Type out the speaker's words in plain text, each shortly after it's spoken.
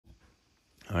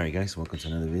Alright guys, welcome to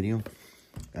another video.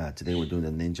 Today we're doing the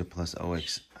Ninja Plus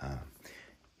OX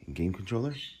game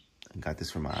controller. I got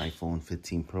this from my iPhone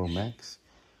 15 Pro Max.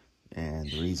 And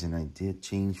the reason I did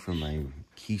change from my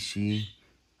Kishi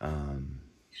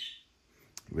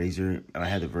Razer, I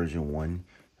had the version 1,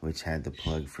 which had the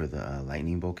plug for the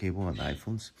lightning bolt cable on the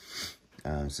iPhones.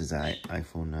 Since the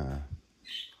iPhone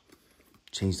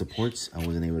changed the ports, I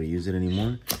wasn't able to use it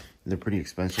anymore. They're pretty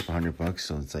expensive, $100,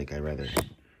 so it's like I'd rather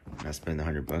not spend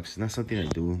 $100. It's not something I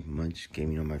do much,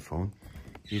 gaming on my phone.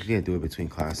 Usually I do it between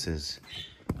classes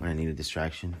when I need a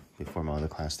distraction before my other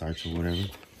class starts or whatever.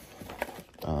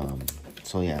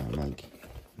 So yeah, I'm not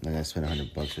gonna spend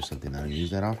 $100 or something. I don't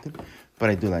use that often, but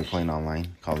I do like playing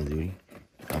online Call of Duty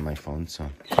on my phone. So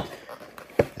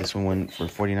this one went for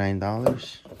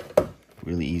 $49.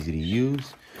 Really easy to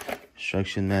use.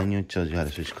 Instruction manual tells you how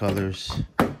to switch colors,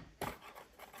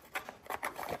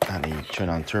 how to turn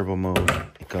on turbo mode.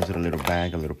 It comes with a little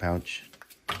bag, a little pouch.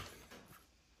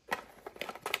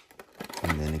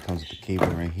 And then it comes with the cable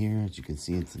right here. As you can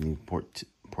see, it's a new port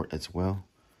as well.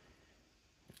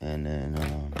 And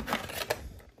then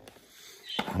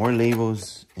more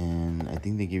labels, and I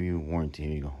think they give you a warranty.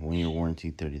 Here you go. 1-year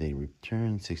warranty, 30-day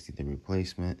return, 60-day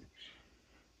replacement.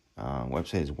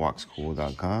 Website is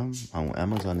walkscool.com. On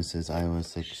Amazon it says iOS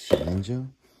 6 Ninja.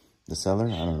 The seller,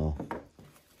 I don't know.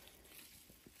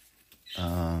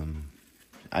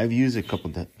 I've used it a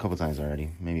couple times already,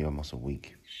 maybe almost a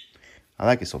week. I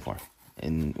like it so far.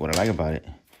 And what I like about it,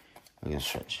 look at the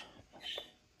stretch.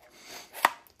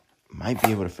 Might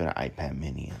be able to fit an iPad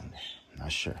mini on there.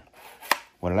 Not sure.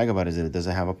 What I like about it is that it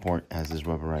doesn't have a port. It has this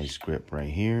rubberized grip right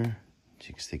here. So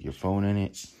you can stick your phone in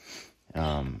it.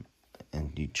 And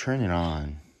you turn it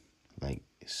on like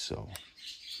so.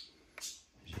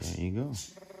 There you go.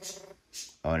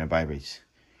 Oh, and it vibrates.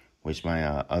 Which my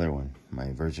other one,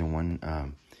 my version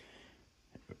 1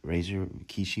 Razer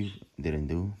Kishi didn't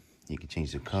do. You can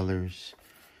change the colors.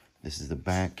 This is the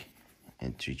back.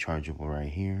 It's rechargeable right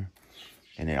here.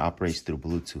 And it operates through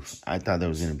Bluetooth. I thought there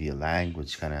was going to be a lag,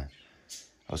 which I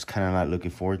was kind of not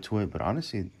looking forward to it. But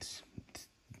honestly,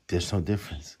 there's no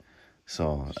difference.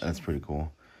 So that's pretty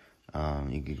cool.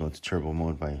 You can go to turbo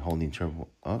mode by holding turbo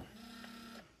up.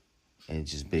 It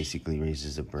just basically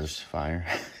raises the burst fire.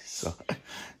 So,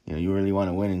 you really want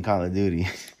to win in Call of Duty.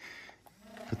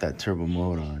 Put that turbo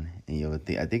mode on. And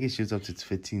I think it shoots up to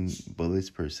 15 bullets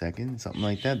per second. Something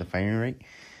like that, the firing rate.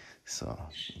 So,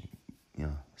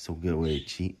 it's a good way to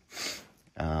cheat.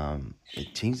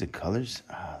 It changed the colors.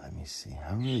 Let me see.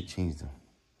 How really it changed them?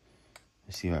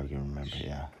 Let's see if I can remember.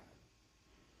 Yeah.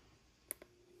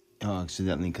 Oh,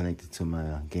 accidentally connected to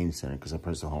my game center because I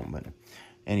pressed the home button.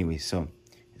 Anyway, so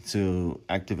to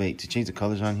change the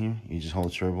colors on here, you just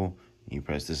hold turbo. And you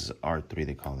press, this is R3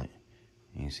 they call it.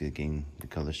 And you see the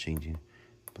colors changing.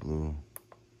 Blue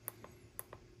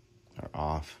are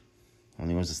off.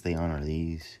 Only ones that stay on are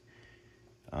these.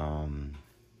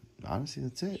 Honestly,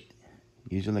 that's it.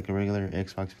 Use it like a regular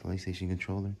Xbox, PlayStation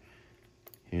controller.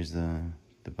 Here's the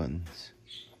buttons,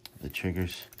 the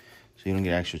triggers. So you don't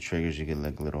get actual triggers, you get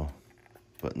like little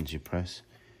buttons you press.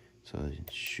 So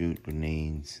shoot,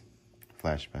 grenades,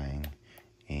 flashbang,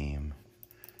 aim.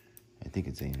 I think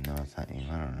it's aim. No, it's not aim.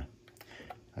 I don't know.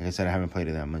 Like I said, I haven't played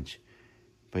it that much.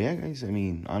 But yeah, guys, I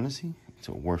mean, honestly, it's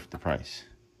worth the price.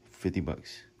 $50.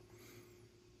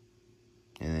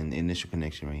 And then the initial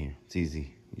connection right here. It's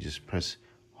easy. You just press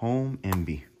home and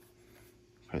B.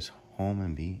 Press home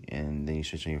and B, and then you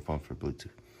switch on your phone for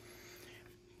Bluetooth.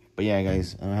 But yeah,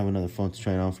 guys, I don't have another phone to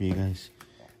try it on for you guys.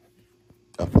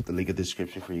 I'll put the link in the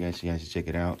description for you guys so you guys can check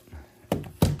it out. You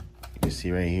can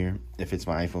see right here, if it's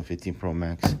my iPhone 15 Pro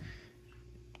Max,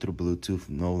 through Bluetooth,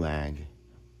 no lag.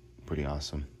 Pretty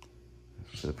awesome.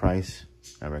 For the price,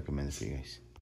 I recommend it for you guys.